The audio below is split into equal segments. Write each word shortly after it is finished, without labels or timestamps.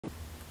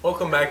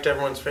Welcome back to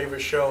everyone's favorite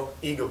show,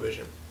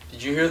 Eaglevision.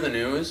 Did you hear the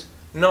news?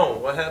 No,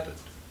 what happened?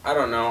 I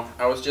don't know.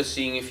 I was just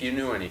seeing if you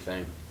knew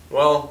anything.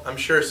 Well, I'm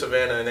sure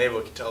Savannah and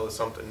Ava can tell us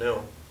something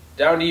new.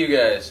 Down to you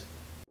guys.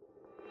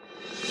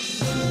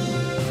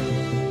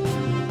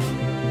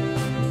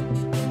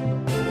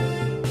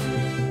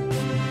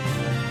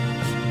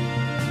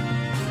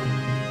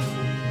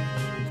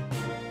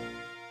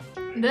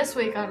 This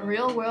week on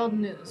Real World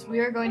News, we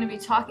are going to be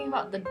talking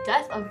about the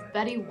death of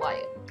Betty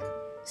White.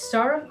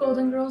 Star of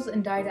Golden Girls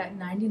and died at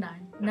 99.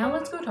 Now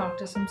let's go talk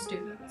to some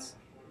students.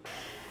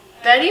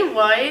 Betty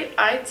White,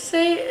 I'd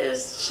say,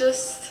 is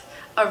just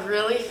a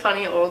really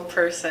funny old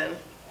person.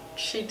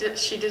 She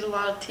did a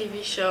lot of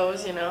TV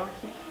shows, you know.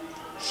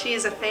 She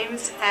is a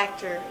famous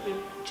actor who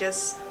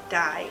just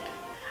died.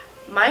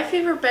 My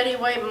favorite Betty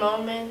White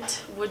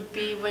moment would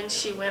be when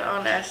she went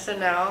on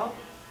SNL,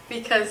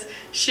 because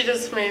she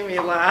just made me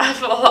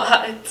laugh a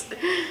lot.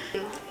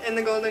 And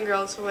the Golden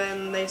Girls,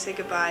 when they say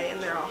goodbye and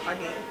they're all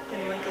hugging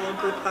in like a little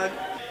group hug.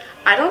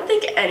 I don't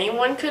think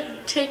anyone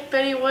could take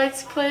Betty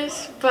White's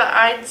place, but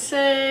I'd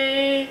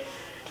say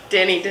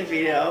Danny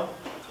DeVito.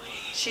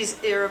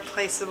 She's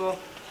irreplaceable.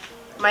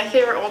 My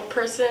favorite old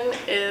person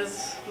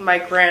is my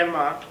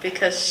grandma,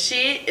 because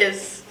she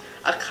is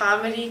a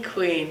comedy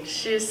queen.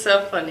 She is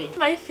so funny.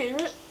 My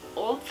favorite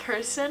old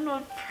person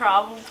would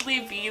probably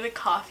be the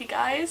coffee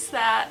guys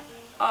that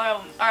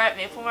are at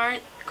Maple Mart.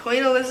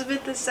 Queen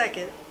Elizabeth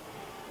II.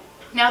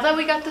 Now that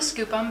we got the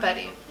scoop on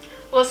Betty,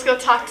 Let's go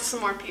talk to some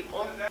more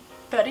people.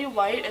 Betty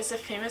White is a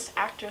famous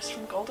actress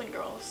from Golden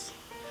Girls.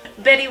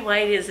 Betty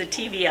White is a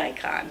TV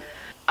icon.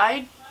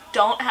 I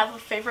don't have a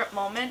favorite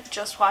moment,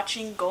 just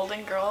watching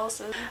Golden Girls.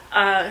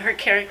 Her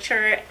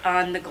character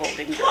on the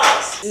Golden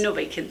Girls.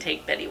 Nobody can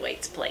take Betty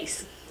White's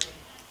place.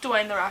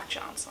 Dwayne "The Rock"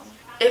 Johnson.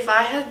 If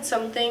I had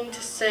something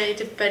to say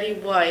to Betty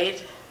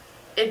White,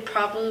 it'd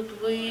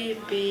probably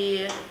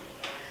be,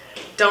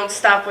 don't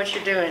stop what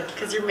you're doing,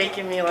 because you're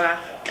making me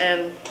laugh,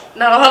 and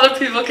not a lot of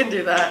people can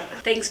do that.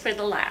 Thanks for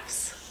the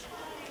laughs.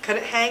 Could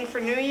it hang for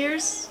New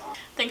Year's?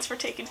 Thanks for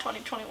taking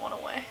 2021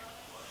 away.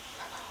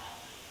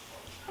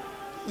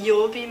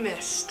 You'll be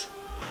missed.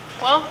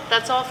 Well,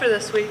 that's all for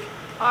this week.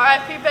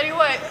 R.I.P. Betty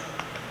White.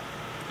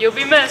 You'll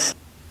be missed.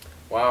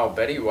 Wow,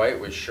 Betty White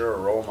was sure a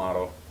role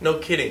model. No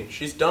kidding,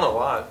 she's done a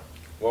lot.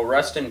 Well,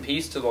 rest in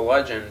peace to the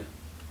legend.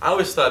 I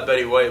always thought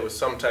Betty White was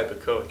some type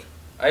of cook.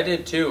 I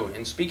did too,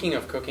 and speaking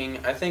of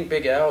cooking, I think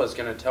Big Al is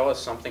going to tell us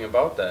something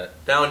about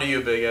that. Down to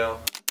you, Big Al.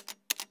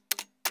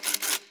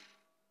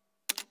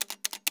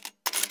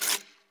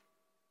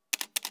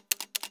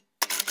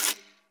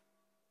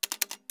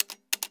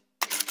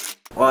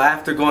 Well,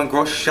 after going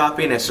grocery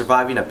shopping and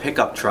surviving a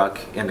pickup truck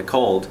in the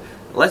cold,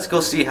 let's go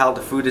see how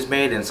the food is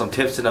made and some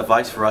tips and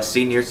advice for us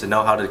seniors to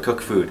know how to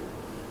cook food.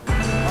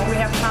 Well, we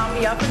have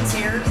combi ovens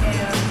here,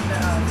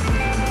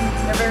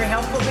 and they're very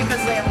helpful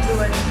because they have to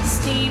do it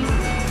steam,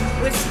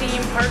 with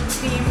steam, part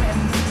steam, and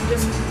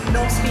just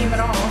no steam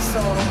at all.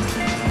 So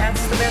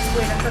that's the best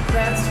way to cook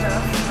that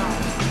stuff.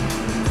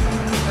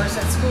 Of course,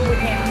 at school we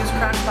can't use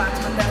crock pots,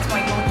 but that's my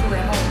go-to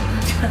at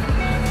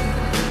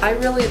home. I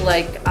really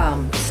like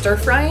stir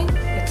frying.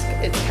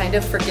 It's kind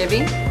of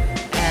forgiving,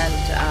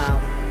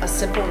 and a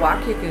simple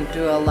wok you can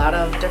do a lot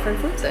of different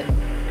foods in.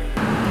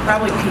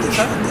 Probably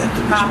pizza,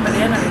 pop it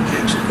in, and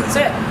that's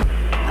it.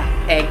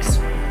 Eggs.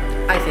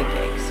 I think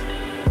eggs.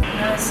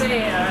 I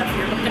say, if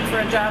you're looking for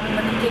a job in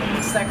the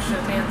cooking section,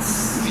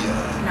 it's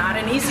not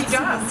an easy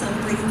job.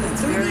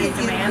 It's very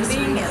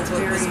demanding. It's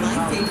very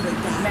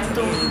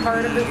mental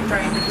part of it,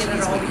 trying to get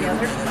it all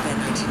together.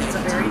 It's a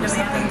very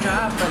demanding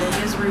job, but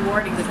it is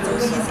rewarding to do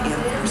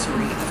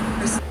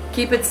so.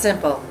 Keep it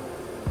simple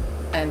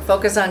and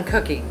focus on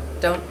cooking.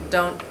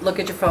 Don't look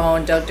at your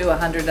phone. Don't do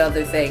 100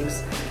 other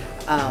things.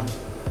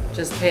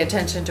 Just pay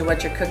attention to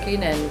what you're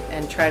cooking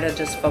and try to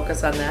just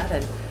focus on that,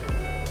 and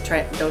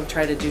don't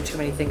try to do too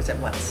many things at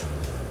once.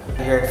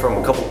 Hearing from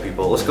a couple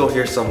people, let's go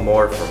hear some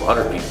more from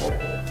other people.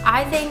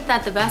 I think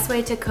that the best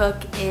way to cook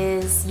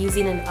is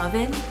using an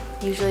oven.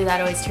 Usually that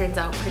always turns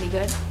out pretty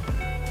good.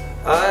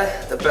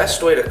 The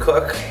best way to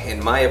cook,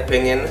 in my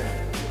opinion,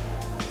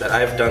 that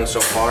I've done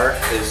so far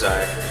is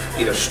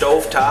either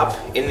stovetop,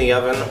 in the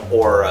oven,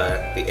 or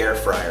the air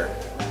fryer.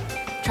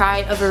 Try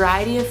a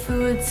variety of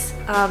foods,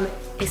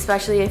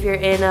 especially if you're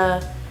in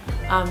a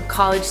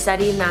college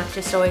setting, not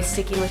just always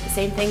sticking with the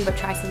same thing, but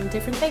try some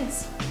different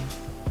things.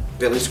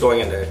 At least going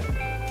into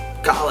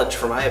college,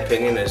 for my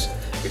opinion, is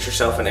get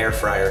yourself an air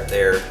fryer.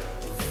 They're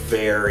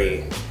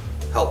very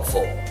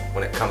helpful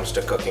when it comes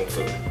to cooking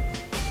food.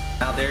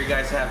 Now there you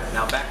guys have it.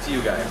 Now back to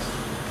you guys.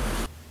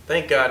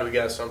 Thank God we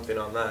got something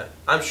on that.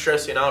 I'm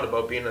stressing out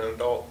about being an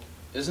adult.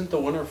 Isn't the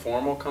winter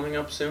formal coming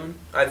up soon?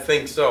 I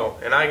think so,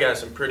 and I got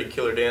some pretty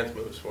killer dance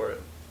moves for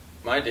it.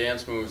 My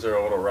dance moves are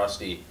a little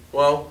rusty.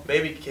 Well,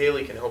 maybe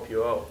Kaylee can help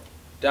you out.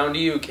 Down to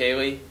you,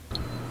 Kaylee.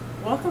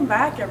 Welcome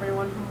back,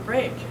 everyone, from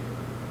break.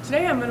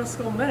 Today on Middle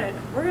School Minute,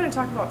 we're going to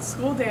talk about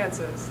school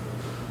dances.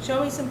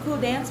 Show me some cool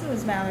dance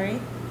moves,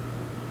 Mallory.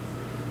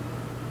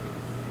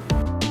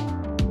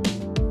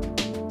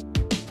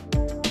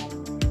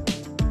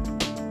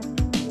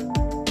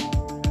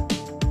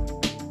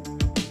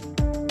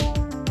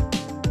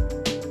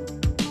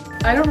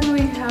 I don't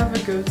really have a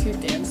go-to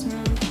dance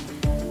move.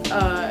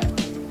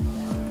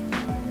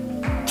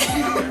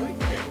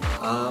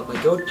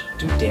 My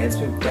go-to dance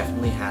move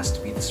definitely has to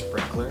be the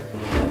sprinkler.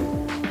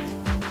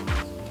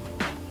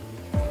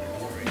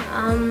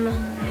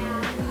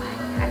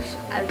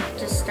 I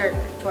just start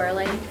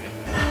twirling.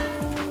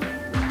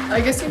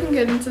 I guess you can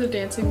get into the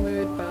dancing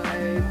mood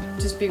by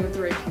just being with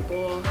the right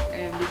people,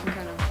 and you can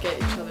kind of get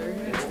each other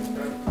dancing.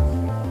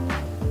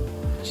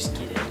 Just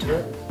get into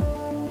it.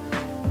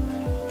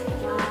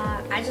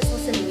 I just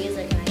listen to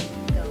music and I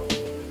go.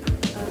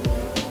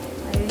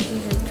 I usually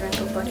just drink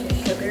a bunch of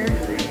sugar.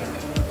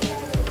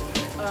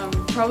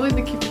 Probably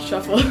the Cupid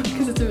Shuffle,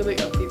 because it's a really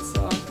upbeat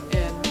song,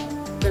 and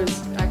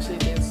there's actually a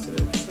dance to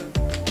it, so.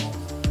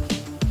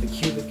 The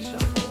Cupid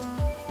Shuffle.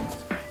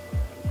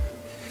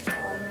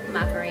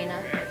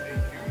 Macarena.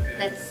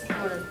 That's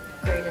one of the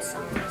greatest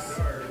songs.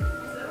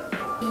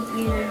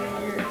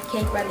 Either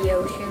Cake by the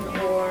Ocean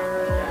or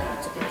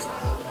what's a good song?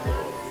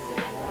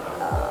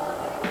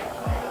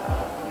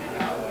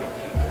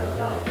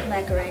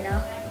 Macarena.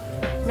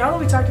 Now that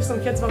we talked to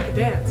some kids about the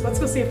dance, let's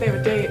go see if they have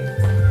a date.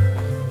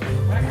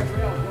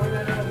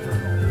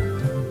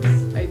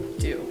 I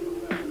do.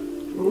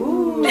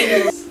 Ooh.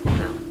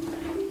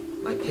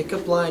 My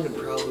pickup line would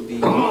probably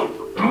be,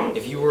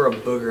 if you were a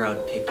booger, I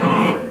would pick you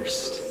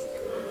first.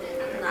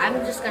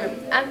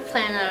 I'm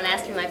planning on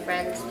asking my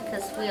friends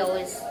because we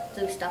always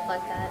do stuff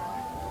like that.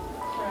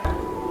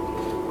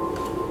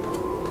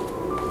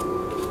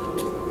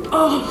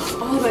 Oh,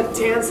 all that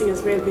dancing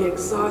has made me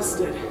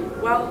exhausted.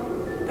 Well,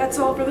 that's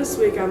all for this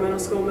week on Middle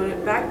School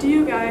Minute. Back to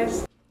you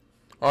guys.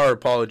 Our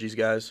apologies,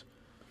 guys.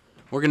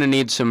 We're gonna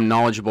need some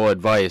knowledgeable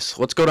advice.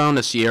 Let's go down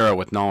to Sierra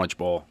with Knowledge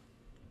Bowl.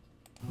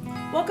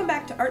 Welcome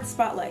back to Art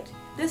Spotlight.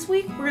 This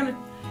week we're going to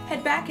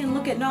head back and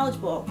look at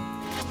Knowledge Bowl.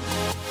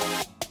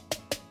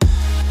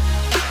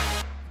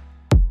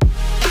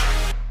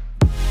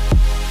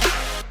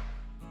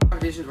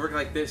 Competitions work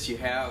like this. You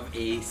have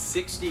a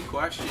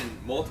 60-question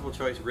multiple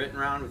choice written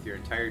round with your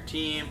entire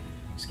team,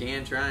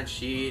 Scantron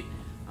sheet,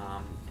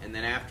 and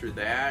then after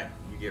that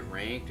you get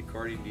ranked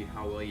according to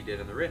how well you did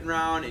in the written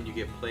round, and you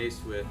get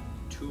placed with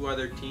 2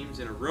 other teams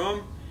in a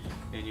room,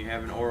 and you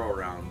have an oral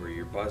round where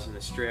you're buzzing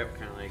a strip,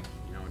 kind of like,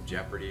 you know,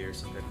 Jeopardy or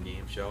some type of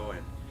game show,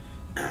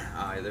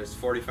 and there's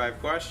 45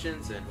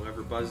 questions, and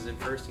whoever buzzes in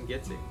first and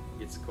gets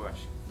the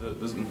question.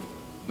 The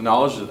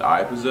knowledge that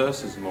I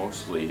possess is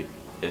mostly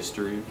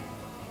history.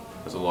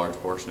 There's a large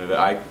portion of it.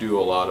 I do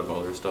a lot of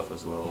other stuff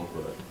as well,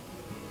 but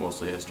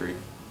mostly history.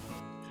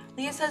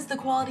 Leah says the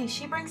quality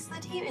she brings to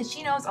the team is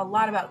she knows a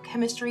lot about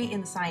chemistry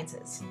and the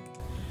sciences.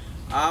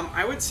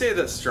 I would say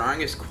the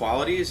strongest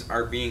qualities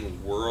are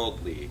being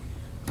worldly.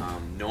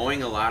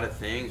 Knowing a lot of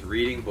things,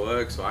 reading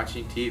books,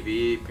 watching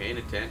TV, paying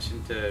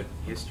attention to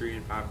history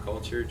and pop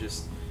culture,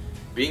 just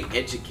being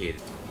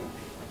educated.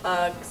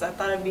 Because I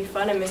thought it'd be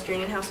fun, and Miss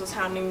Greenhouse was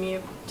hounding me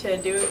to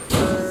do it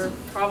for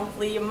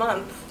probably a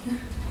month.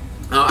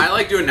 I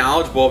like doing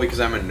Knowledge Bowl because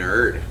I'm a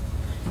nerd,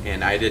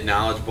 and I did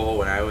Knowledge Bowl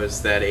when I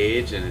was that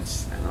age, and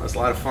it's a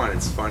lot of fun.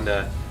 It's fun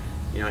to,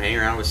 you know, hang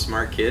around with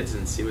smart kids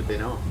and see what they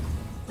know.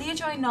 Leah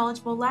joined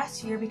Knowledge Bowl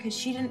last year because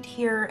she didn't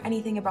hear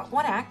anything about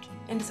one act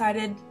and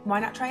decided, why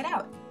not try it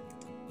out?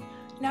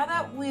 Now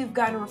that we've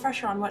got a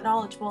refresher on what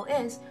Knowledge Bowl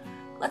is,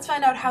 let's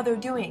find out how they're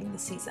doing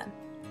this season.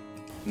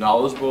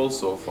 Knowledge Bowl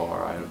so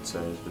far, I would say,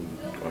 has been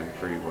going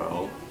pretty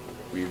well.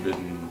 We've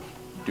been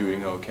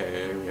doing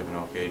okay. We have an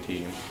okay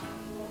team.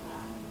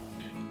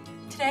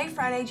 Today,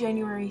 Friday,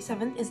 January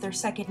 7th, is their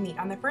second meet.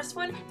 On their first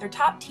one, their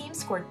top team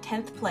scored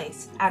 10th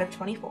place out of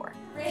 24.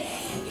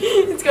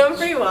 It's going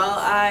pretty well.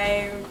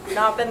 I've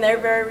not been there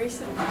very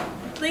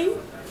recently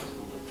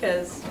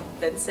because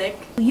I've been sick.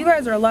 You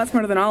guys are a lot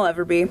smarter than I'll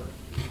ever be.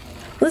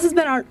 This has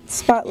been Art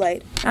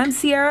Spotlight. I'm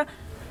Sierra,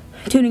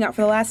 tuning out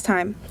for the last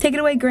time. Take it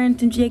away,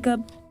 Grant and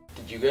Jacob.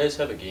 Did you guys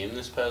have a game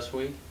this past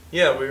week?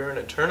 Yeah, we were in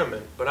a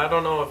tournament, but I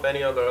don't know if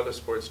any other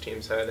sports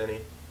teams had any.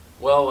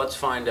 Well, let's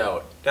find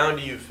out. Down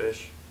to you,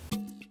 Fish.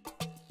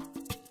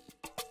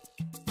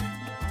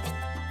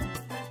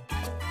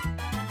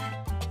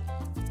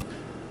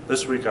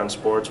 This week on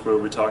sports,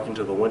 we'll be talking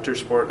to the winter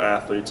sport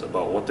athletes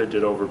about what they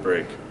did over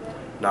break.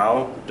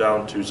 Now,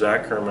 down to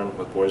Zach Herman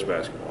with boys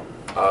basketball.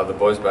 The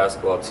boys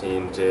basketball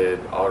team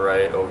did all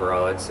right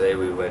overall. I'd say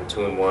we went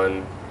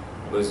 2-1,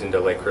 losing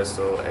to Lake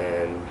Crystal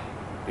and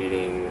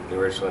beating New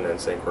Richland and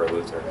St. Croix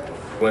Lutheran.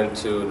 Went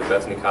to the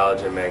Bethany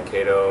College in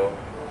Mankato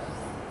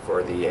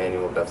for the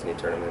annual Bethany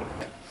tournament.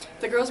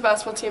 The girls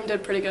basketball team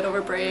did pretty good over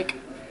break.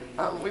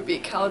 We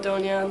beat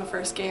Caledonia in the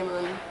first game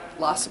and then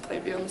lost to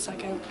Plainview in the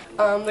second.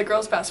 The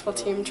girls basketball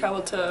team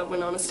traveled to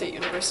Winona State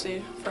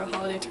University for a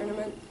holiday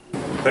tournament.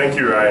 Thank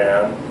you,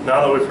 Ryan.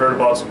 Now that we've heard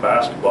about some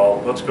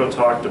basketball, let's go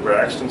talk to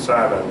Braxton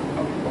Simon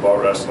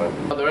about wrestling.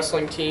 The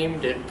wrestling team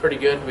did pretty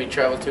good. We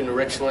traveled to New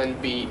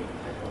Richland, beat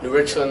New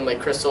Richland,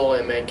 Lake Crystal,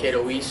 and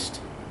Mankato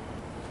East.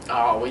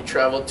 We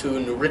traveled to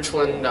New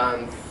Richland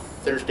on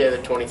Thursday the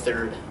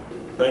 23rd.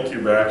 Thank you,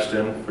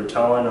 Braxton, for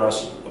telling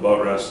us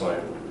about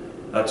wrestling.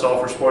 That's all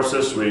for sports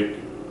this week.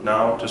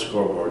 Now to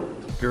scoreboard.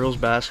 Girls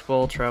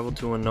basketball traveled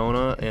to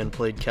Winona and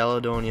played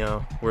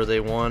Caledonia, where they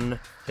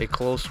won a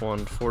close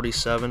one,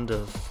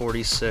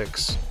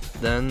 47-46.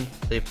 Then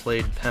they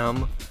played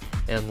Pem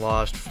and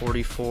lost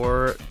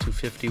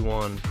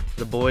 44-51.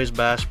 The boys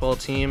basketball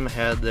team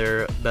had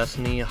their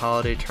Bethany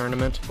Holiday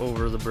Tournament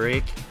over the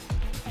break.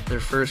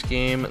 Their first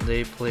game,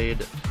 they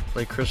played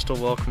Lake Crystal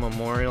Welcome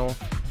Memorial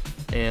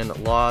and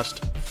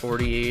lost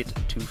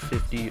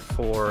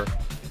 48-54.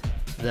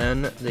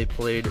 Then they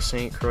played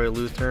St. Croix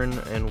Lutheran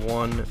and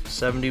won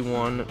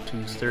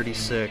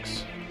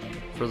 71-36.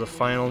 For the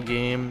final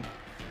game,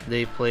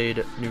 they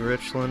played New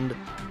Richland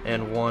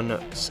and won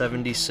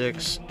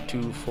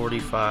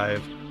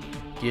 76-45,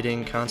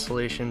 getting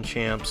consolation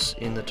champs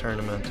in the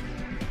tournament.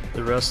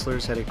 The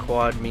wrestlers had a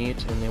quad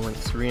meet and they went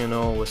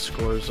 3-0 with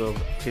scores of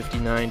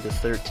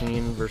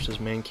 59-13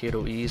 versus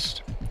Mankato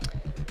East,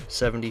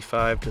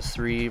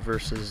 75-3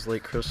 versus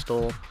Lake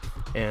Crystal,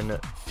 and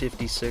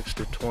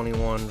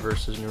 56-21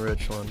 versus New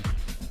Richland.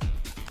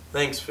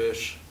 Thanks,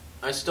 Fish.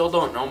 I still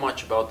don't know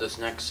much about this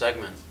next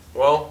segment.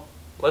 Well,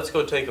 let's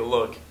go take a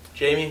look.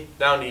 Jamie,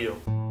 down to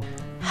you.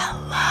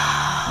 Hello,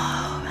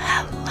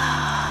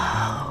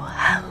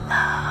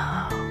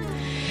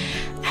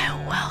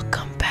 and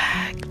welcome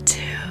back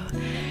to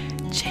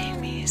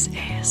Jamie's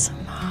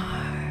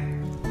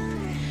ASMR.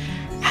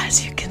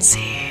 As you can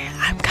see,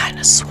 I'm kind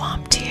of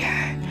swamped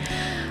here.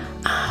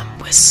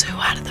 With Sue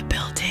out of the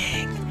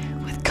building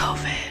with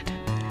COVID,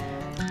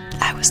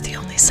 I was the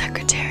only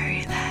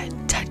secretary that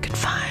Ted could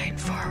find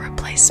for a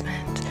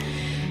replacement.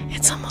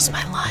 It's almost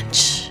my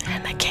lunch,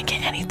 and I can't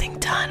get anything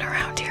done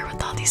around here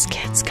with all these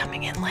kids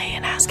coming in late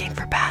and asking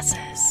for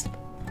passes.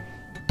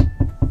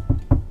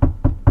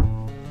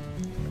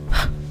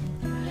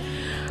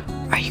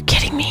 Are you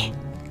kidding me?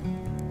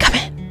 Come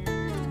in.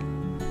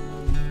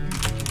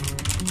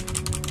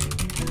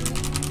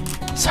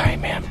 Sorry,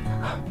 ma'am.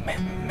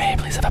 May I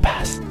please have a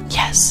pass?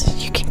 Yes,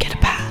 you can get a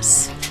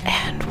pass.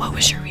 And what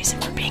was your reason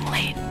for being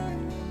late?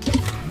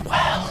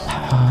 Well,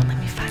 let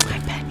me find my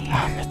pen here.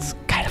 It's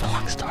kind of a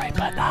long story,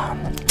 but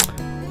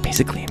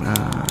basically,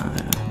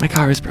 my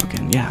car is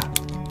broken. Yeah,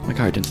 my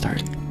car didn't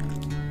start.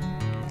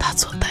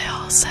 That's what they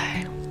all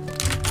say.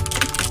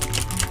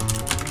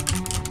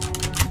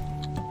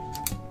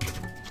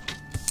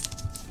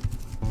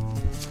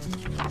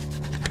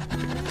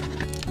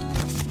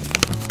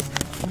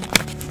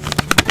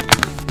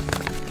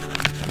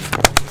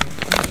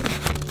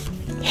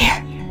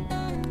 Here.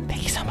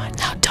 Thank you so much.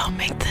 Now don't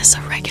make this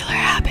a regular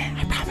habit.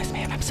 I promise,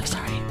 ma'am. I'm so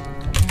sorry.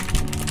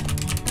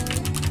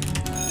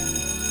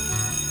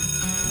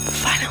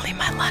 Finally,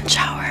 my lunch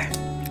hour.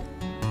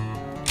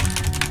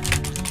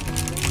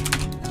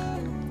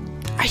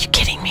 Are you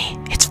kidding me?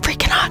 It's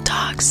freaking hot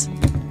dogs.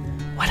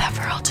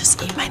 Whatever, I'll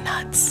just eat my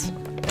nuts.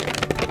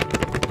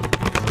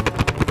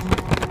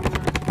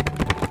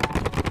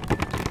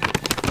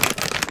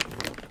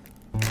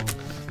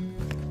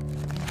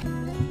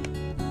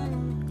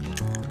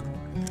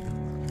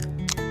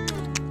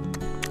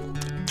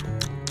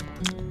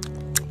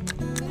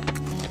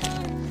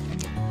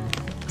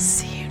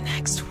 See you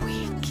next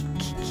week.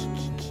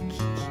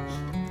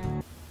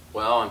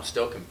 Well, I'm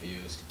still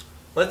confused.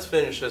 Let's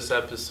finish this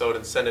episode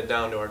and send it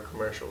down to our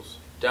commercials.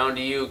 Down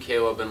to you,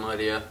 Caleb and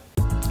Lydia.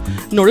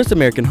 Nordis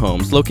American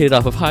Homes, located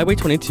off of Highway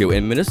 22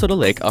 in Minnesota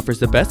Lake, offers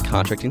the best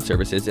contracting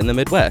services in the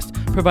Midwest,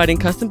 providing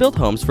custom-built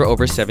homes for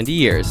over 70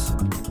 years.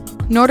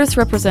 Nordis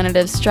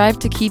representatives strive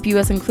to keep you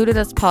as included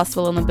as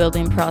possible in the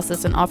building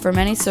process and offer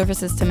many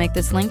services to make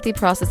this lengthy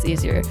process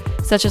easier,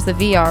 such as the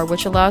VR,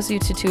 which allows you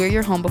to tour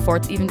your home before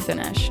it's even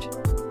finished.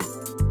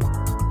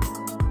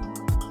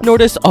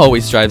 Nordis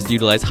always strives to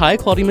utilize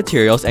high-quality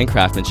materials and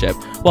craftsmanship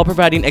while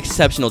providing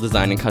exceptional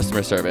design and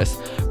customer service.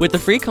 With a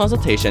free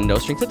consultation, no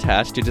strings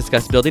attached, to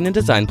discuss building and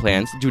design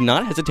plans, do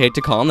not hesitate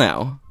to call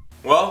now.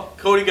 Well,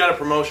 Cody got a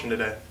promotion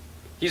today.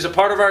 He's a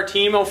part of our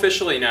team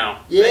officially now.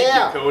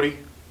 Thank you, Cody.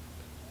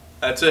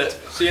 That's it.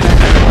 See you next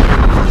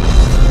time.